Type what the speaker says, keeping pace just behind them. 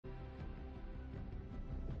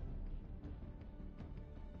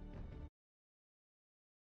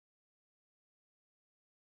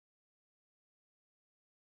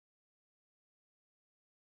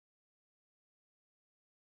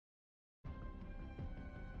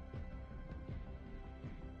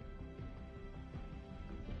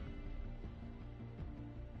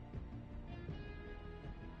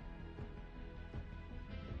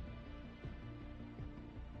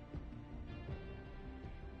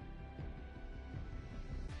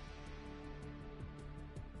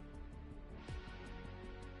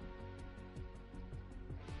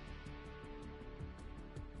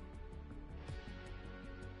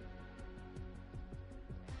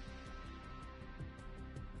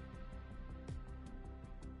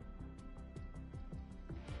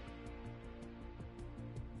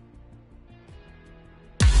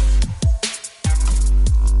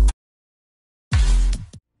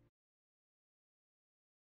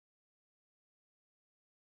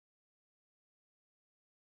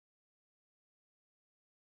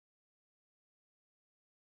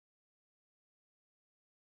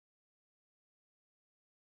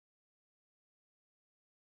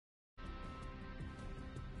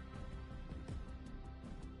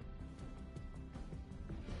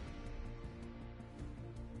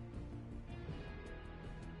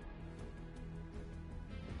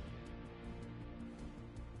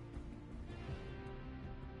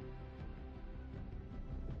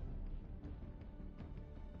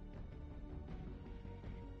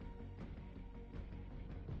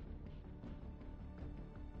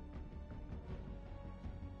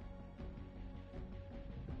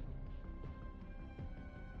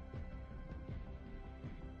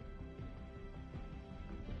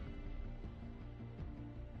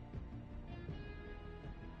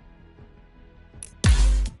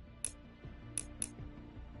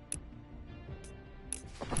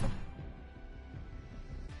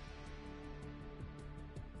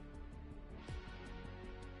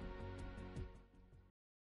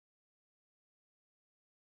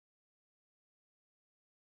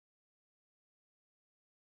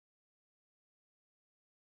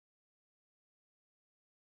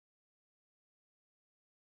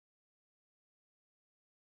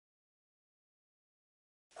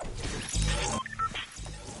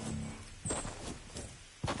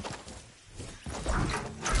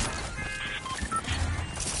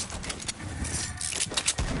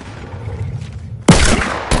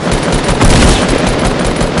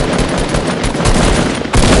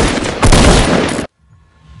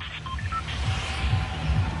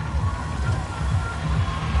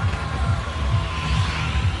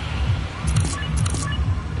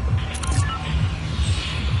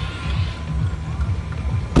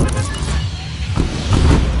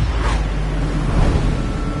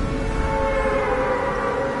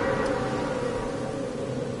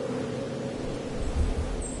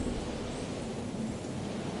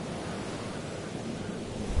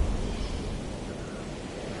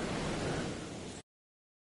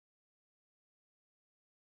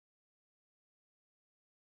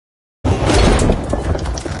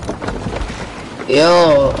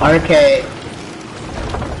Yo, RK.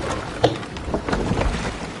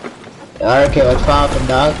 Yo, RK, what's poppin',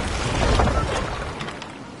 dog?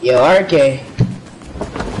 Yo, RK.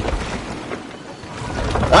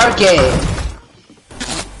 RK.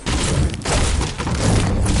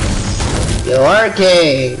 Yo, RK.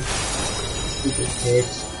 Stupid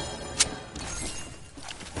bitch.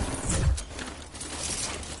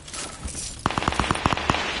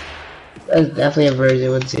 That's definitely a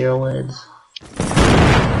version with 0 wins.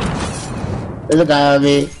 There's a guy on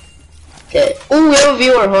me. Okay. Ooh, we have a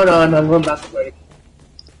viewer. Hold on, I'm going back to work.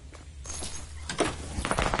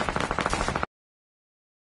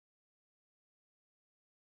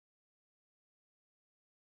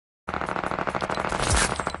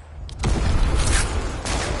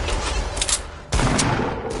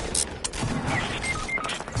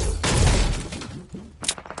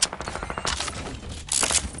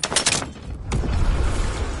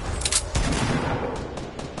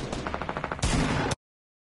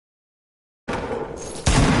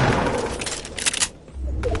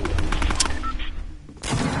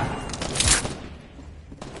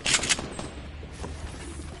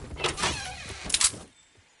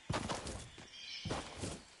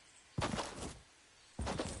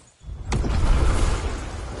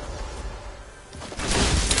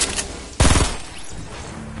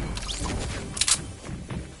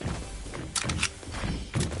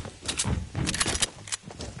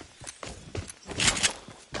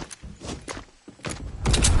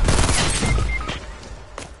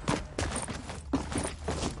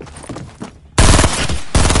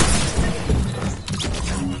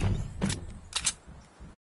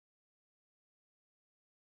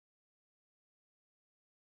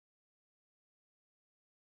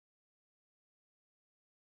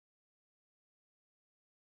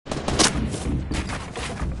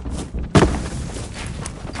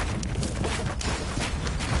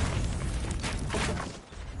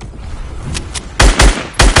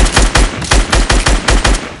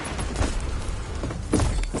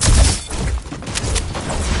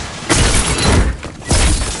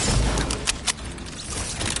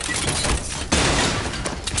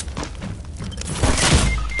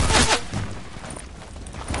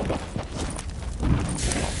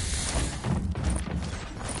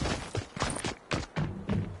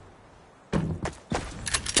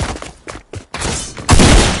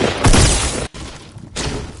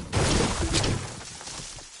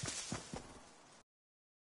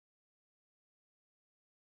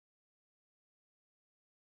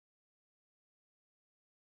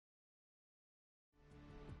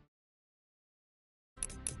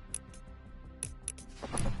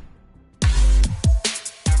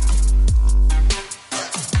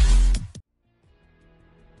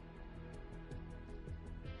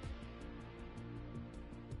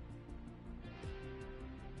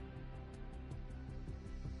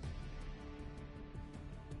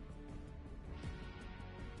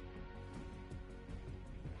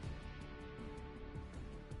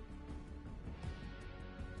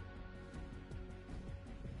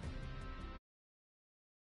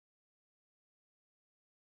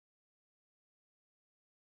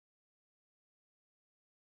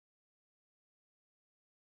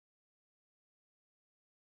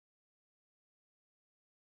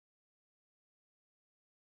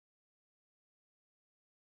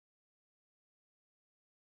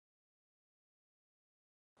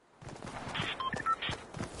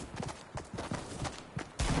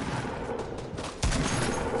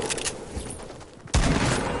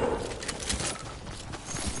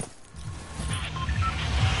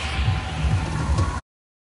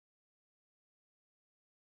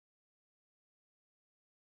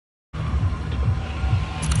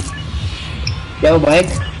 Yo, Mike.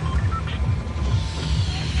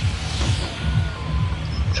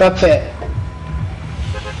 Truck fit.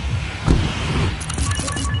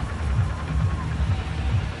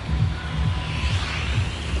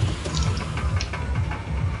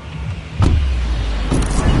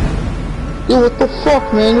 Yo, what the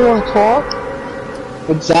fuck, man? You wanna talk?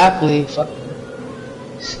 Exactly. Fuck.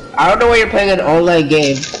 I don't know why you're playing an online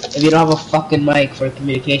game if you don't have a fucking mic for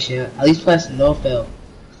communication. At least press no fail.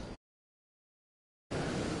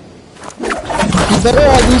 You better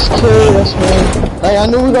at least carry us, man. Like, I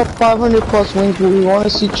know we got 500 plus wins, but we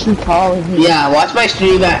wanna see true power here. Yeah, watch my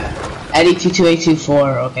stream at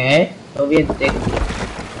Eddie22824, okay? Don't be a dick.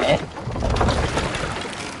 Okay?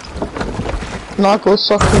 Not go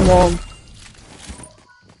suck your mom.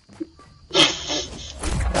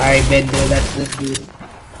 Alright, Ben, dude, that's this dude.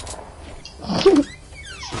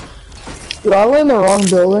 Did I land the wrong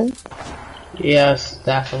building? Yes,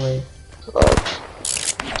 definitely.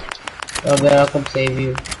 Oh man, I'll come save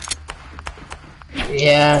you.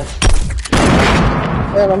 Yeah.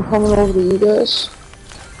 And I'm coming over to you guys.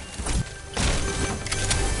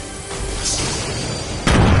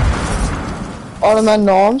 Automatic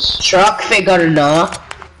noms. Truck fit got a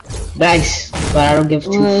knock. Nice, but I don't give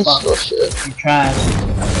two fucks. You're trash.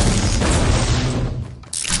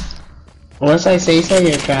 Once I say so,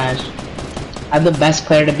 you're trash. I'm the best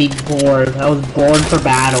player to be born. I was born for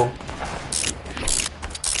battle.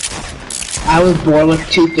 I was born with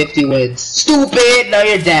 250 wins. Stupid! Now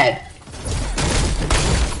you're dead.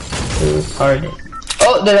 Retarded.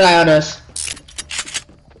 Oh, there's a guy on us.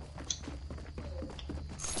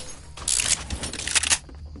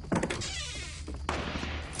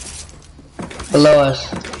 Below us.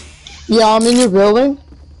 Yeah, I'm in your building.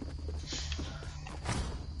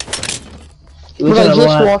 But I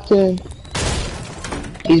just walked in.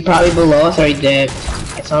 He's probably below us or he dipped.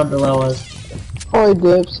 I saw him below us. Oh, he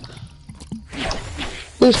dipped.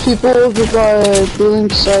 There's people over by building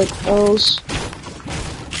site house.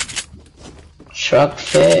 Truck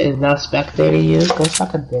fit is now spectating you. Go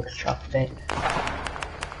suck a dick, truck fit.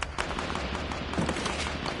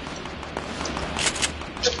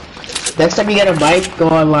 Next time you get a mic, go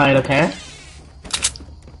online, okay?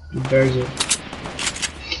 Virgin.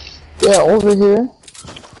 Yeah, over here.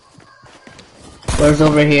 Where's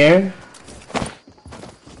over here?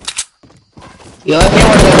 You like hear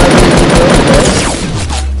what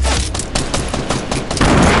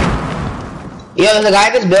Yo, there's a guy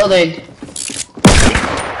in this building.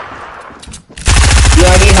 Yo,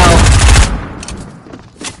 I need help.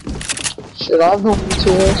 Shit, I've no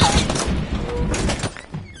materials.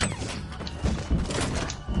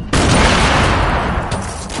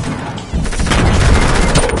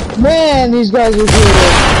 Man, these guys are good.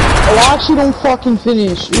 Oh, actually don't fucking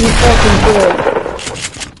finish. You fucking good.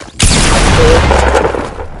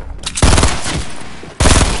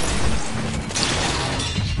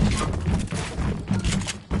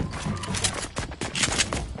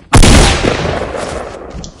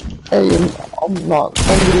 Hey, I'm not.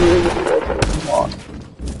 I'm really good. I'm not.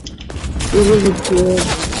 You're really good.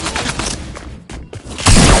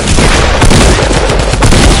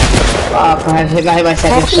 Fuck, I hit my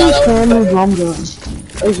second shot.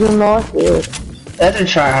 Is you're not good. That's a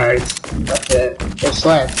tryhards. That's it. They're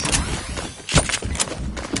sleds.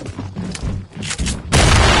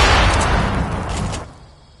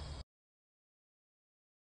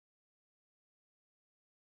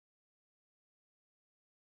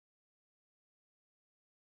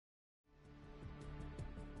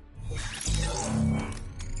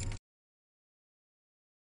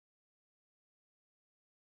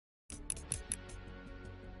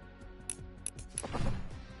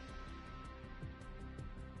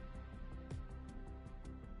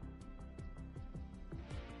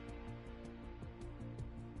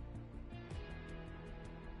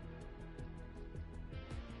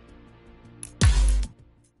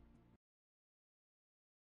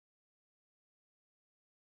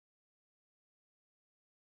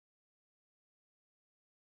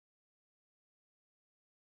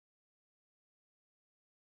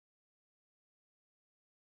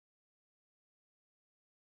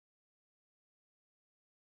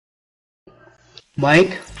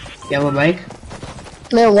 Mike? You have a mic?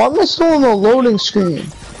 Man, why am I still on the loading screen?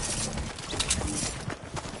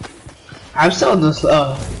 I'm still on this,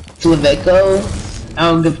 Slavico. I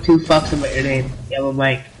don't give two fucks about your name. You have a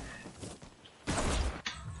mic.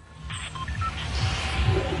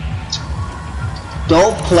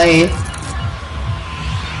 Don't play.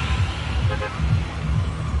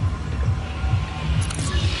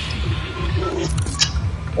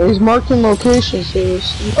 He's marking locations, so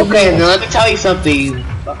okay, now let me tell you something, you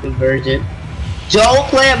fucking virgin. Don't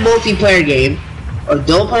play a multiplayer game, or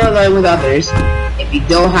don't play online with others, if you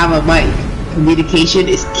don't have a mic. Communication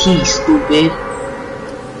is key, stupid.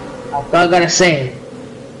 That's all I gotta say.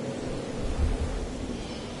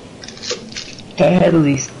 Can't handle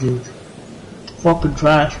these dudes. Fucking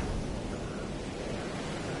trash.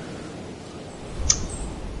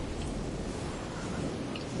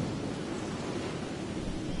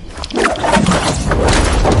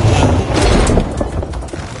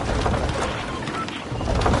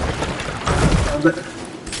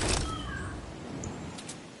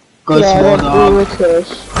 Go small dog.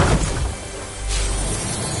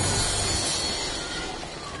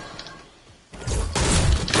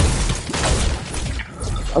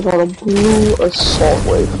 I got a blue assault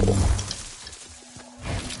rifle.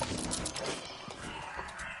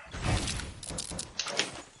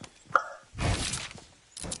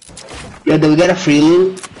 Yo, do we get a free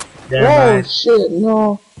loot? Oh shit,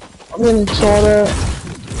 no. I'm getting shot at.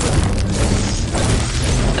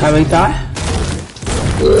 Coming thought?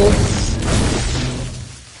 Yeah.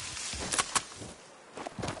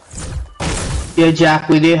 Yo, Jack,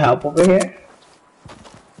 we need help over here.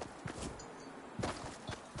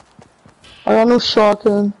 I got no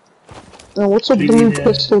shotgun. Now what's a blue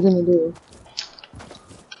pistol gonna do?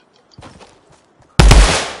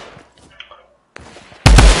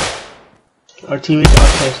 Our teammates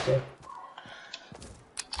are pistol.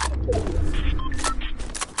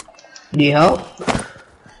 Need help?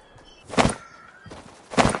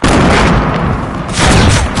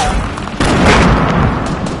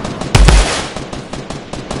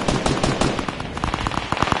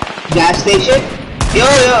 Gas station?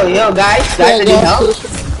 Yo, guys, I need help?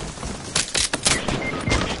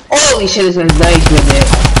 Holy shit, this is nice with it.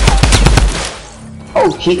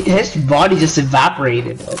 Oh, his body just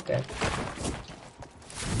evaporated. Okay.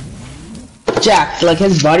 Jack, like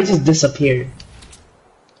his body just disappeared.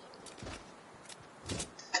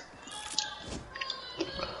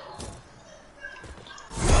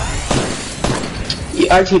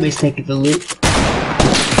 Yeah, our teammate's taking the loot.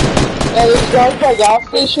 Yeah, this guy's by gas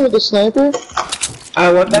station with a sniper.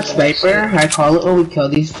 I want that sniper. I call it when we kill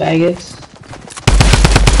these faggots.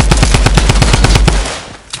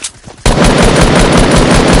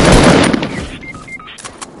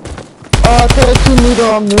 Can I team leader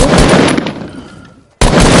on me?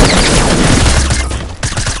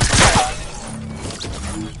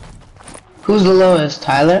 Who's the lowest,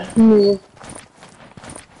 Tyler? Me.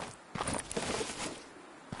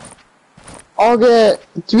 I'll get.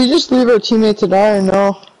 Do we just leave our teammate to die or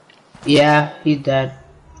no? Yeah, he's dead.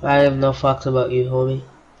 I have no fucks about you, homie.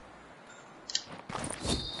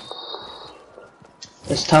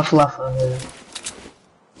 It's tough love over here.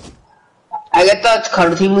 I get the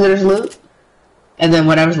color team leader's loot, and then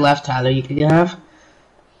whatever's left, Tyler, you can have.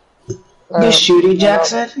 The shooting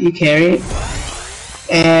Jackson, you carry it.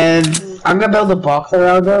 And I'm gonna build a box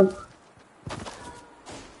around them.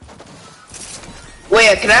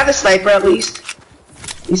 Wait, can I have a sniper at least?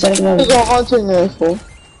 You said I can have There's a hunting rifle.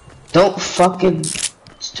 Don't fucking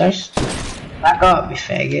start. Back up, you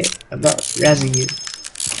faggot. I'm not rezzing you.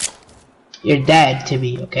 You're dead to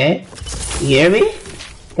me, okay? You hear me?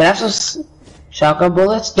 Can I have some shotgun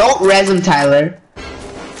bullets? Don't res him, Tyler.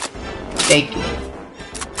 Thank you.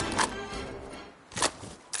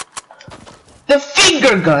 The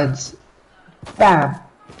finger guns! Bam.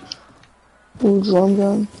 Ooh, drum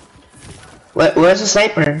gun. Where's the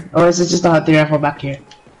sniper? Or is it just a hunting rifle back here?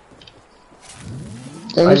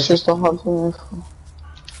 I think it's just a hunting rifle.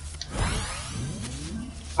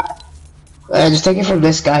 Just take it from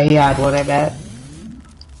this guy, he had one, I bet.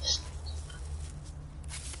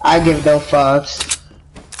 I give no fucks.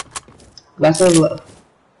 Back to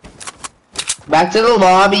the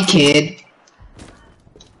lobby, kid.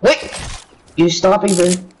 Wait! You're stopping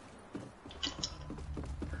there.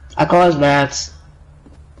 I call his mats.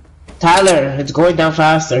 Tyler, it's going down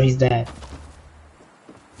faster, he's dead.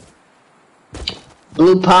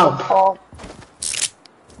 Blue pump. Oh.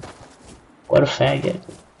 What a faggot.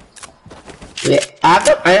 Yeah,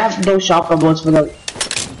 I have no shotgun bullets for the.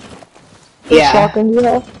 What shotgun do you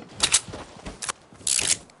have?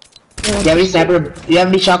 Do you have any sniper? Do you have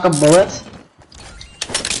any shotgun bullets?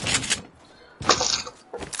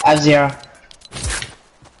 I have 0.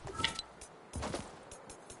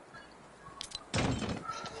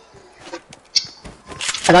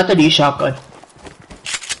 I got the new shotgun.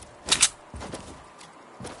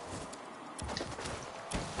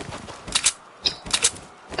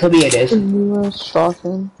 Could be it is. Newest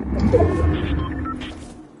shotgun.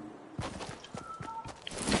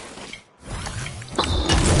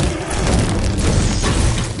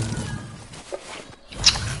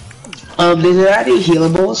 Is there any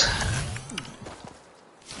healables?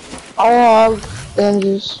 I'll have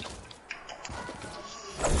bandages.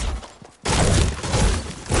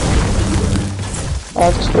 I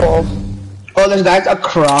have 12. Oh, there's guys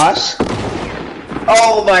across?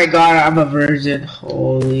 Oh my god, I'm a virgin.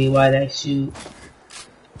 Holy, why'd I shoot?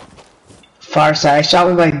 Far side, I shot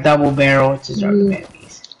with my double barrel, which is rubber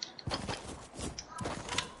bandies.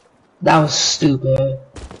 That was stupid.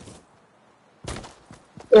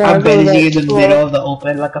 Yeah, I'm bandaging in the middle of the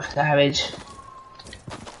open like a savage.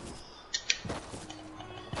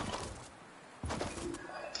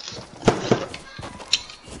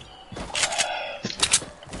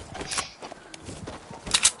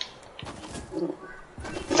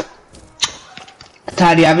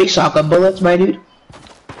 Ty, do you have any shotgun bullets, my dude?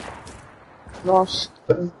 No. Take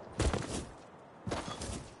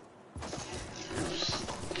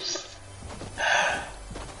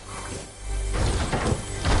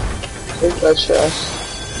that chest.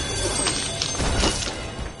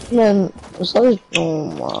 Man, it's like,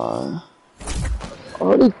 oh my. I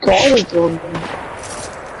already got it, bro.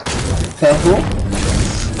 Careful.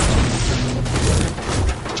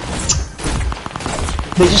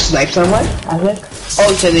 They just sniped someone, I think. Oh,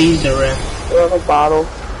 you said they used a rim. They're in a battle.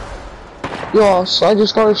 Yo, so I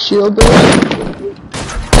just got a shield there.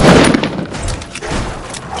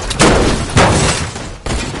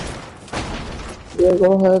 Yeah,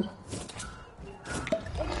 go ahead.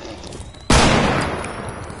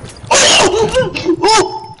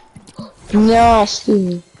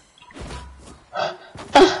 Nasty.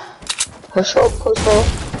 Push up, push up.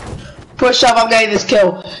 Push up, I'm getting this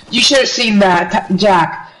kill. You should have seen that,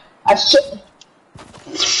 Jack. I should.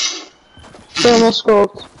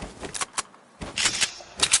 Thermoscope.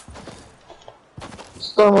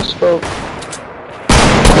 Thermoscope.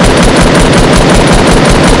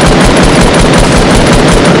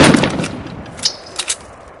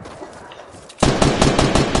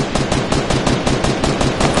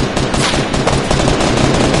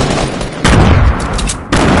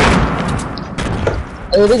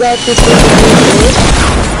 I already got this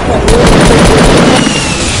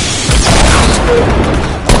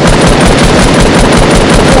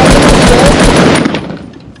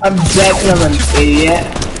I'm dead because I'm an idiot.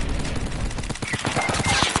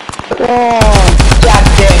 Oh, Jack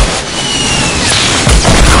dick.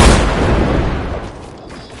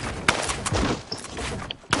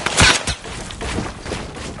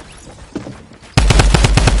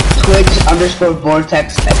 Twitch_vortex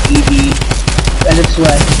FEV. And it's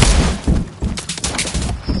sweat.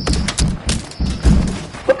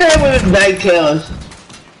 Look at him with his 9 kills.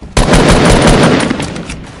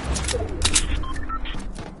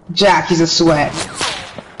 Jack, he's a sweat.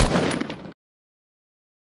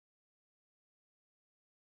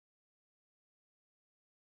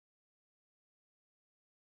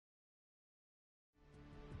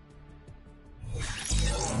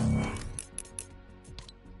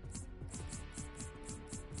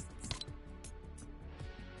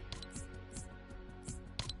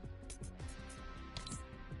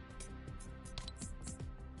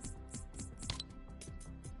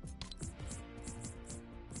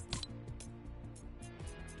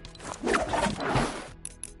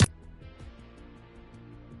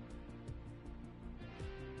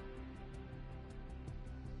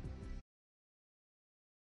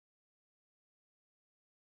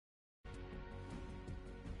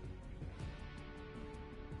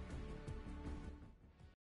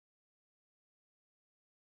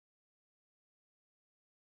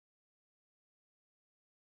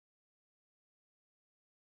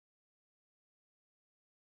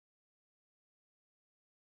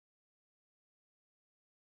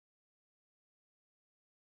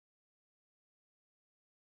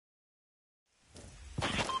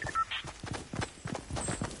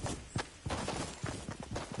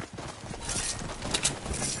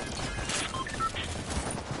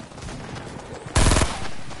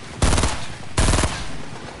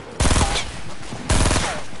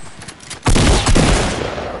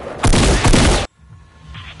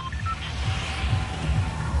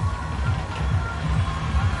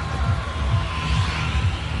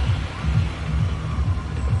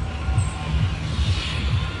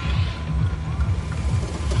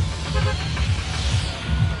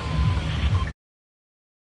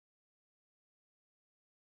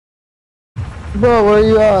 bro, where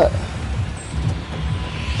you at?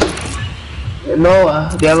 Noah,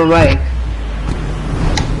 do you have a mic?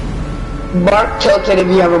 Mark Tilted if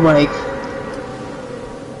you have a mic.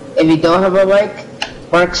 If you don't have a mic,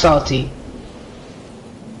 Mark Salty.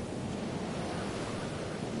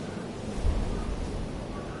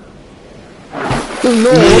 Dude,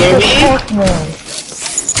 no, You hear what the me? fuck, man?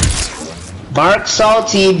 Mark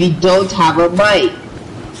Salty if you don't have a mic.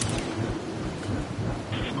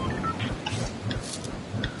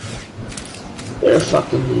 You're a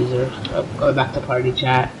fucking loser. I'm going back to party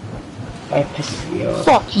chat. I pissed me off.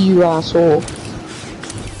 Fuck you, asshole.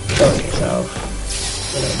 Kill yourself.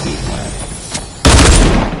 What I mean, man.